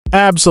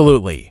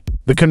Absolutely.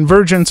 The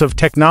convergence of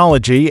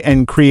technology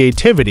and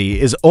creativity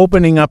is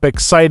opening up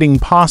exciting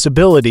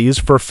possibilities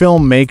for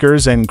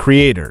filmmakers and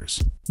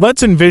creators.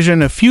 Let's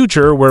envision a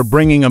future where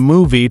bringing a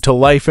movie to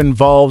life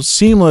involves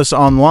seamless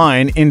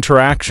online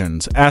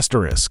interactions.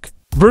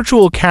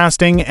 Virtual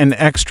casting and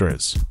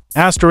extras.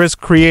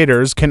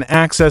 Creators can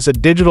access a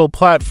digital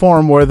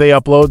platform where they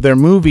upload their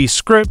movie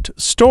script,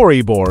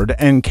 storyboard,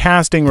 and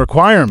casting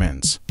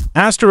requirements.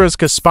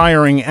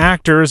 Aspiring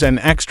actors and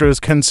extras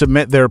can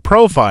submit their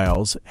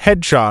profiles,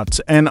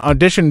 headshots, and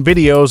audition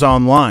videos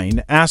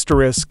online.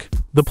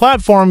 The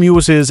platform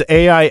uses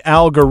AI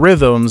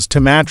algorithms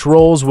to match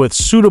roles with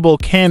suitable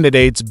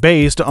candidates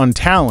based on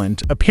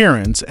talent,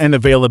 appearance, and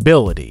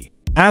availability.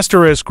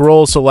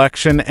 Role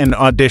selection and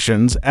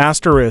auditions.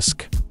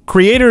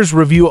 Creators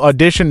review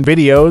audition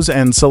videos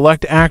and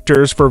select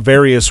actors for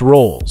various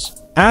roles.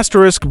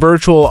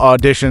 Virtual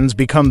auditions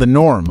become the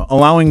norm,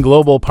 allowing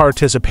global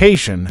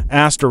participation.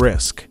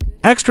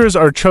 Extras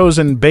are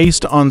chosen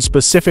based on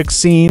specific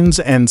scenes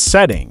and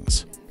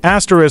settings.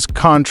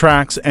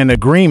 Contracts and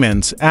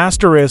agreements.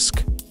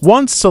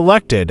 Once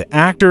selected,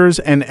 actors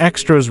and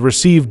extras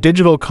receive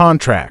digital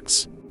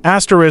contracts.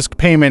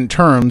 Payment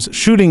terms,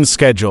 shooting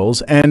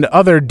schedules, and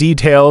other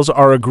details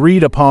are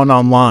agreed upon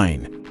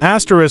online.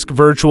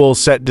 Virtual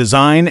set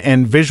design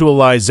and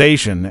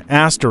visualization.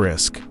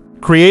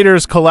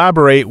 Creators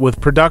collaborate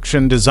with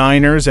production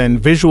designers and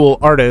visual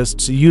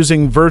artists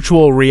using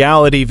virtual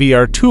reality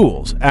VR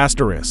tools.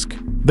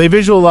 They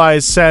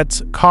visualize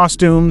sets,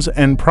 costumes,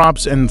 and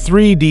props in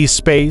 3D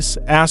space.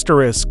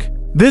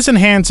 This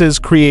enhances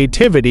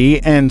creativity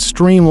and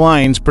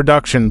streamlines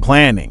production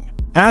planning.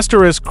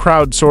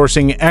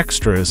 Crowdsourcing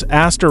extras.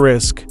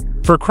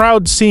 For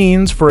crowd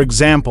scenes, for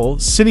example,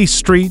 city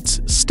streets,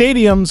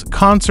 stadiums,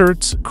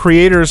 concerts,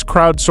 creators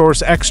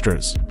crowdsource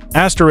extras.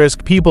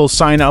 People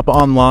sign up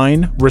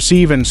online,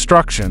 receive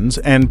instructions,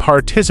 and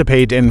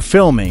participate in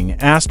filming.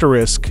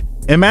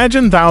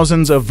 Imagine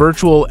thousands of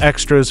virtual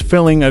extras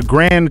filling a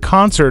grand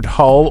concert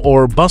hall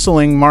or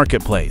bustling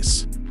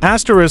marketplace.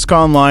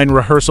 Online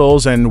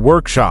rehearsals and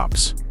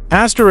workshops.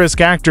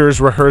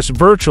 Actors rehearse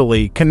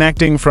virtually,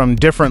 connecting from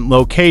different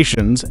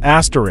locations.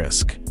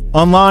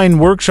 Online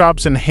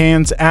workshops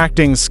enhance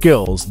acting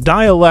skills,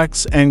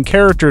 dialects, and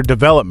character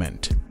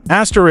development.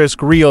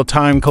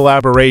 Real-time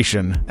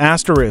collaboration.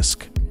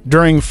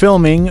 During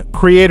filming,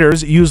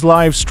 creators use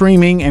live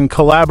streaming and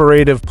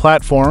collaborative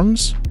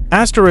platforms.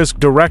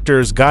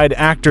 Directors guide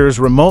actors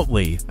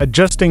remotely,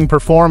 adjusting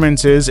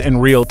performances in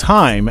real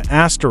time.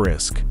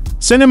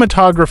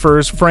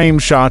 Cinematographers frame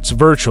shots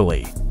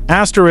virtually.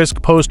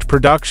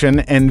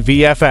 Post-production and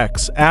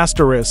VFX.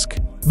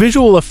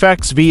 Visual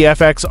effects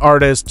VFX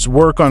artists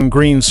work on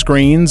green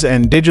screens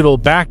and digital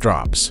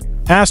backdrops.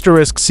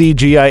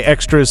 CGI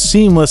extras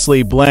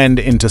seamlessly blend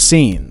into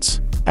scenes.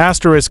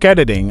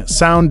 Editing,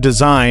 sound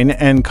design,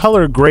 and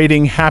color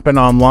grading happen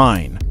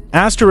online.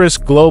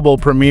 Global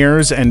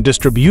premieres and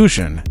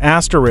distribution.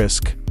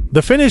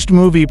 The finished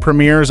movie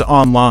premieres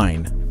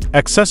online,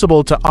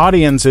 accessible to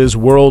audiences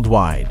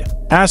worldwide.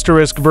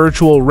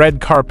 Virtual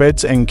red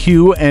carpets and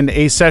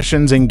Q&A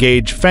sessions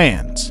engage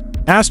fans.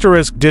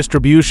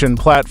 Distribution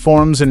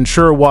platforms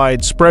ensure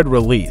widespread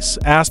release.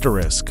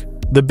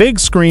 The big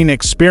screen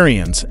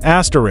experience.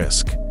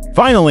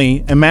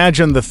 Finally,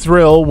 imagine the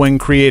thrill when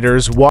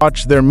creators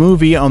watch their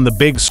movie on the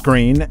big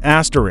screen.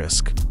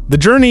 The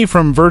journey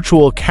from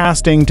virtual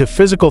casting to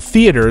physical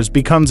theaters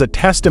becomes a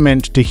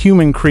testament to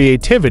human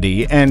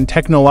creativity and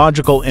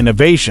technological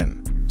innovation.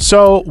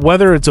 So,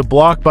 whether it's a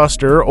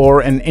blockbuster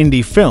or an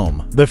indie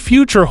film, the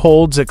future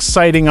holds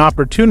exciting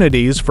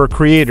opportunities for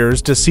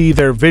creators to see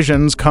their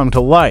visions come to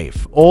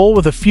life, all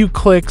with a few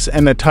clicks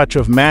and a touch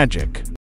of magic.